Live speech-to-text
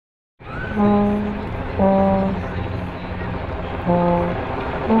What's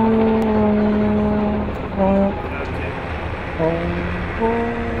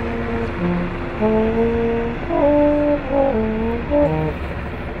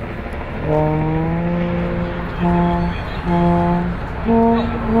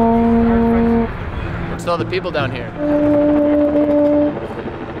all the people down here?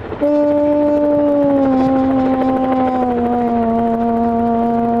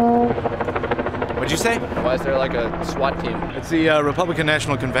 What'd you say? Why is there like a SWAT team? It's the Republican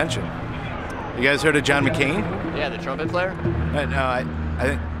National Convention. You guys heard of John McCain? Yeah, the trumpet player? No, I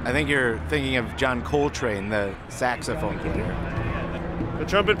think you're thinking of John Coltrane, the saxophone player. The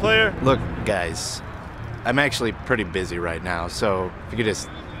trumpet player? Look, guys, I'm actually pretty busy right now, so if you could just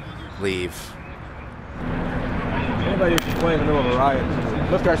leave. Anybody who's playing in the middle of a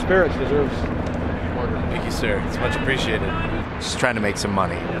riot, lift our spirits, deserves order. Thank you, sir. It's much appreciated. Just trying to make some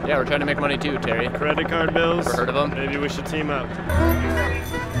money. Yeah, we're trying to make money too, Terry. Credit card bills? Ever heard of them? Maybe we should team up.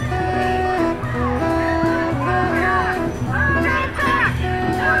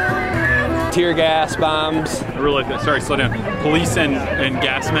 Tear gas bombs. I really like that. Sorry, slow down. Police and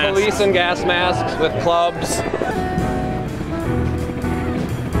gas masks. Police and gas masks with clubs.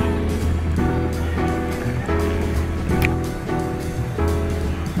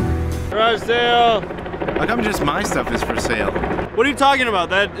 Garage sale! How come just my stuff is for sale? What are you talking about?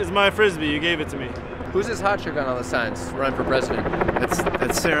 That is my Frisbee. You gave it to me. Who's this hot chick on all the signs running for president?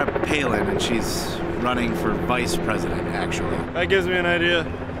 That's Sarah Palin, and she's running for vice president, actually. That gives me an idea.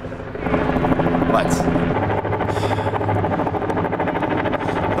 What?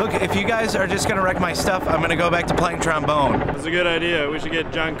 Look, if you guys are just gonna wreck my stuff, I'm gonna go back to playing trombone. That's a good idea. We should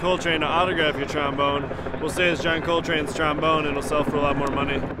get John Coltrane to autograph your trombone. We'll say it's John Coltrane's trombone and it'll sell for a lot more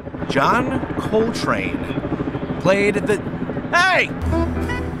money. John Coltrane played the... Hey!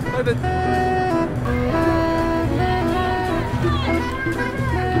 Played the...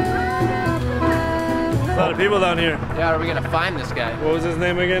 A lot of people down here. Yeah, how are we gonna find this guy? What was his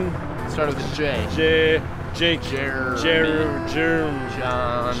name again? Started with a J. Jake. Jeremy.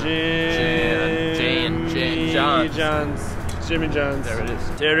 John. Jane. Johns. Jimmy Johns. There it is.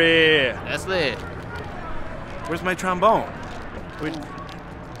 Terry. Leslie. Where's my trombone? We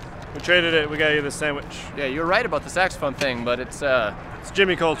traded it. We got you the sandwich. Yeah, you're right about the saxophone thing, but it's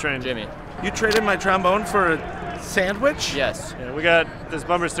Jimmy Coltrane. Jimmy. You traded my trombone for a sandwich? Yes. Yeah, we got this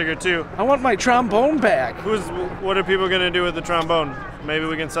bumper sticker too. I want my trombone back. What are people gonna do with the trombone? Maybe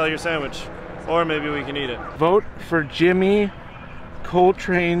we can sell your sandwich. Or maybe we can eat it. Vote for Jimmy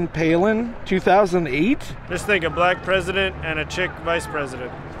Coltrane Palin, 2008? Just think, a black president and a chick vice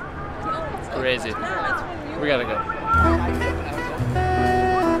president. Crazy. We gotta go.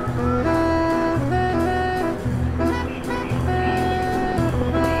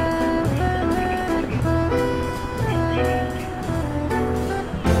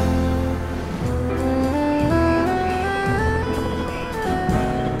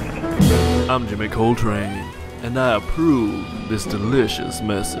 I'm Jimmy Coltrane, and I approve this delicious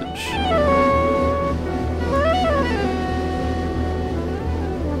message.